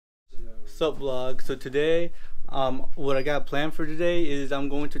What's up, vlog? So today, what I got planned for today is I'm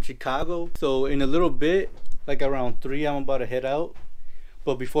going to Chicago. So in a little bit, like around 3, I'm about to head out.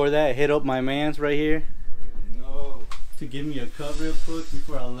 But before that, I hit up my man's right here. No. To give me a cut real quick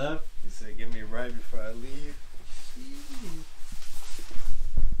before I left. He said, "Get me right before I leave."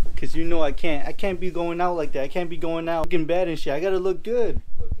 Cause you know I can't be going out like that. I can't be going out looking bad and shit. I gotta look good.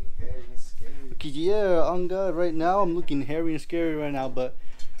 Looking hairy and scary. Yeah, on God, right now I'm looking hairy and scary right now, but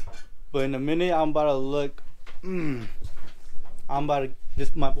in a minute I'm about to look. I'm about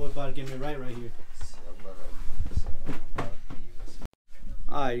to. My boy about to get me right here.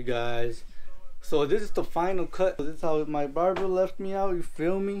 Alright, you guys. So this is the final cut. This is how my barber left me out. You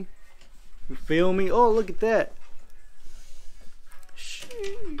feel me? You feel me? Oh, look at that.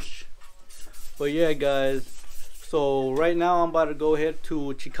 Sheesh. But yeah, guys. So right now I'm about to go ahead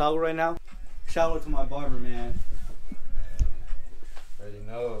to Chicago right now. Shout out to my barber, man. Already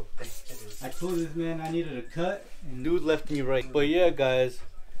know. I told this man I needed a cut, and dude left me right. But yeah, guys.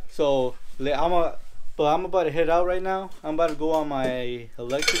 So I'm about to head out right now. I'm about to go on my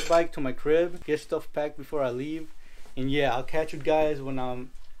electric bike to my crib, get stuff packed before I leave, and yeah, I'll catch you guys when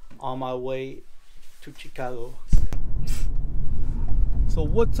I'm on my way to Chicago. So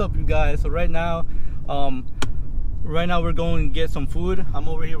what's up, you guys? So right now we're going to get some food. I'm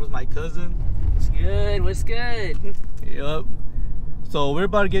over here with my cousin. What's good? What's good? Yup. So we're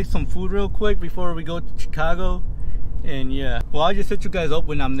about to get some food real quick before we go to Chicago, and yeah. Well, I'll just set you guys up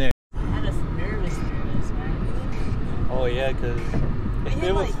when I'm there. I had us nervous, man. Oh yeah, cause we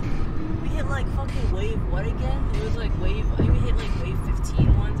hit like fucking wave what again? It was like wave. I think we hit like wave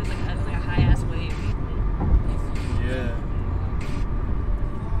 15 once. It was like a high ass wave. yeah.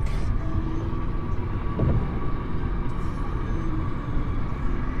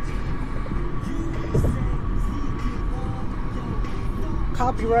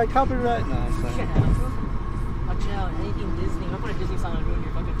 Copyright. No, I'm sorry. Watch out, anything Disney. I'm gonna put a Disney song and ruin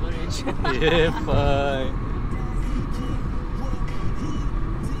your fucking footage. Yeah, fine.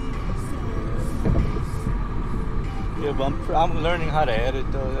 Yeah, but I'm learning how to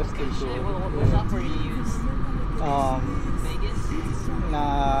edit though. That's pretty cool. What software do you use? Vegas?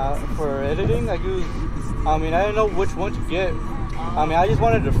 Nah, for editing I use. I didn't know which one to get. I just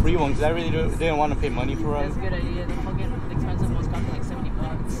wanted the free one because I really didn't want to pay money for it. That's a good idea. The fucking expensive ones cost like $70.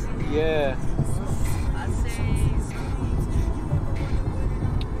 Yeah. I'd say.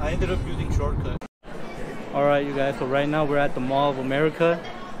 I ended up using Shortcut. Alright, you guys, so right now we're at the Mall of America.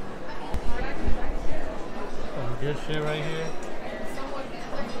 Some good shit right here.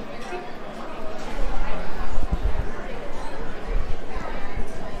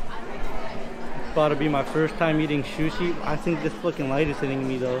 It's about to be my first time eating sushi. I think this fucking light is hitting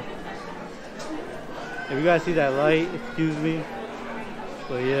me though. If you guys see that light, excuse me.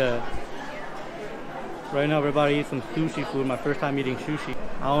 But yeah. Right now we're about to eat some sushi food. My first time eating sushi.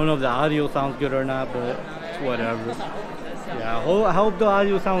 I don't know if the audio sounds good or not, but it's whatever. Yeah, I hope the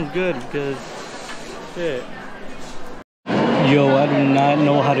audio sounds good because shit. Yo, I do not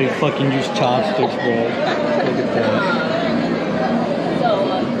know how to fucking use chopsticks, bro. Look at that.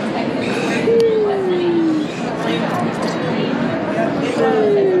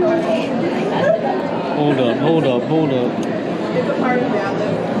 Hold up. There's a party down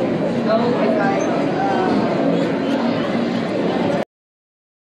there. No, it's like,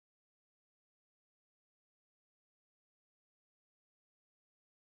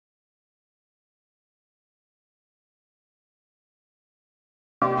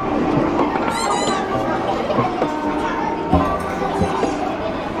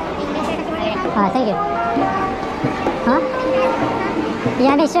 thank you. Huh?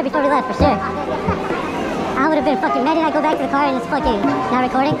 Yeah, I made sure before we left, for sure. I would have been fucking mad. Did I go back to the car and it's fucking not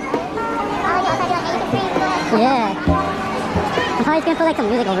recording? Yeah. I'm probably just gonna put like some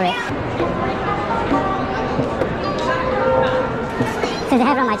music over it. Since I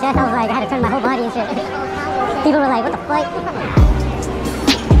had it on my chest, I was like, I had to turn my whole body and shit. People were like, what the fuck?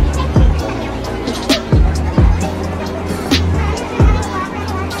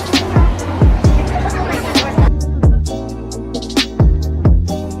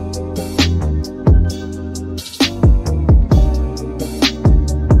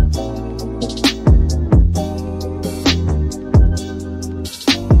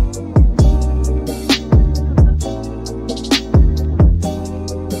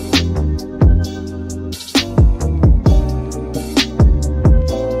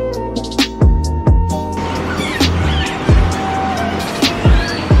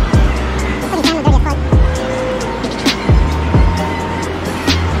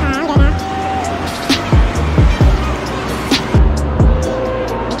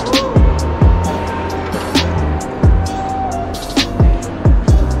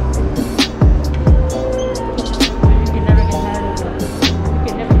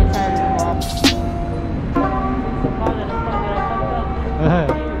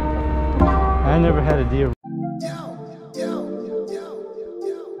 I never had a deer.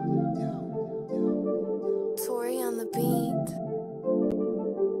 Tori on the beat.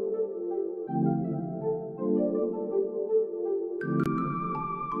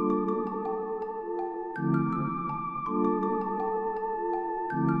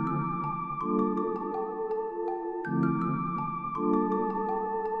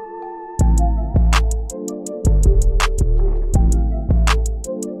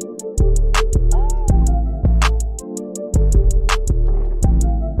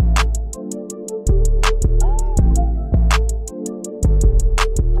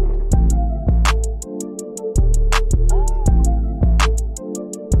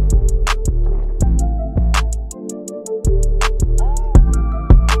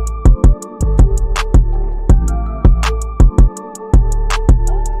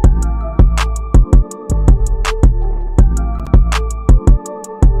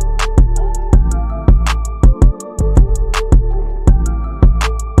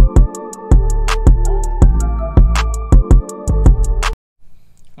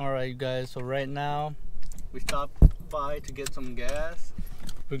 Alright you guys, so right now we stopped by to get some gas.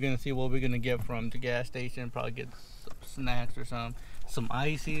 We're gonna see what we're gonna get from the gas station. Probably get some snacks or some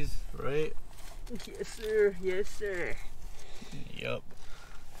ices, right? Yes, sir. Yes, sir. Yep.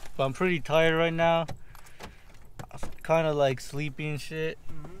 But I'm pretty tired right now. I'm kind of like sleepy and shit,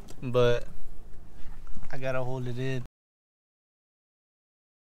 but I gotta hold it in.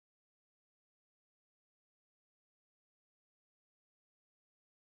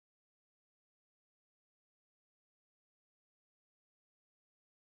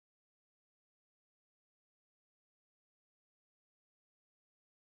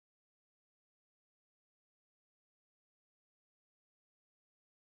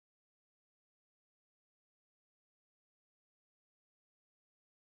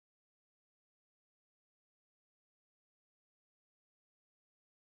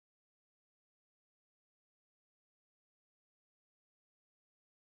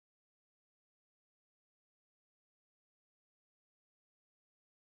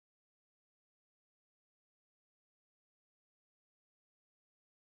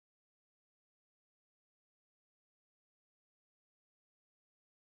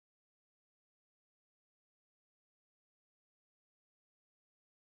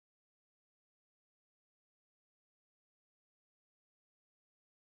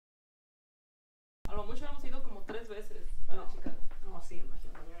 A lo mucho hemos ido como 3 veces a Chicago. No, sí,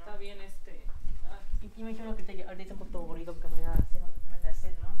 imagino. Está bien, Y me imagino que ahorita un poquito aburrido porque me da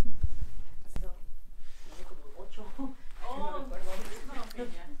sed, ¿no? Ha sido como 8. Oh, no recuerdo. no, ok,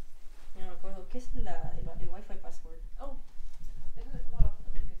 ya. No me acuerdo. ¿Qué es el Wi-Fi password? Oh, déjame tomar la foto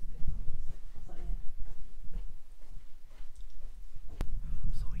porque Está bien.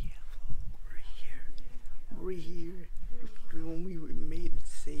 So yeah, we're here. You feel me? We made it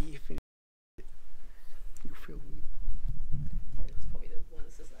safe. And you feel me? it's probably the one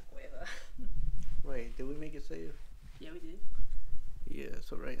that says La Cueva. Wait, did we make it safe? Yeah, we did. Yeah.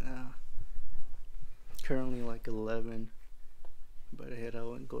 So right now, currently like 11. But I head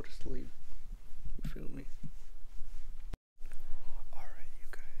out and go to sleep. You feel me? Alright, you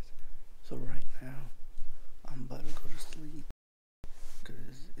guys. So right now, I'm about to go to sleep.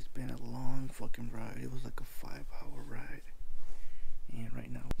 Because it's been a long fucking ride. It was like a 5-hour ride. And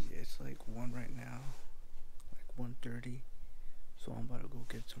right now, it's like 1 right now. Like 1:30. So I'm about to go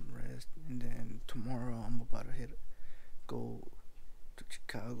get some rest. And then tomorrow, I'm about to go to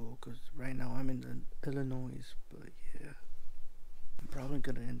Chicago. Because right now, I'm in Illinois. But yeah. I'm probably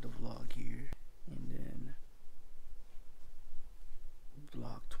gonna end the vlog here and then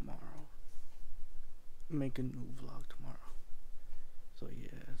vlog tomorrow. Make a new vlog tomorrow. So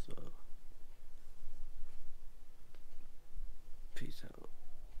yeah, so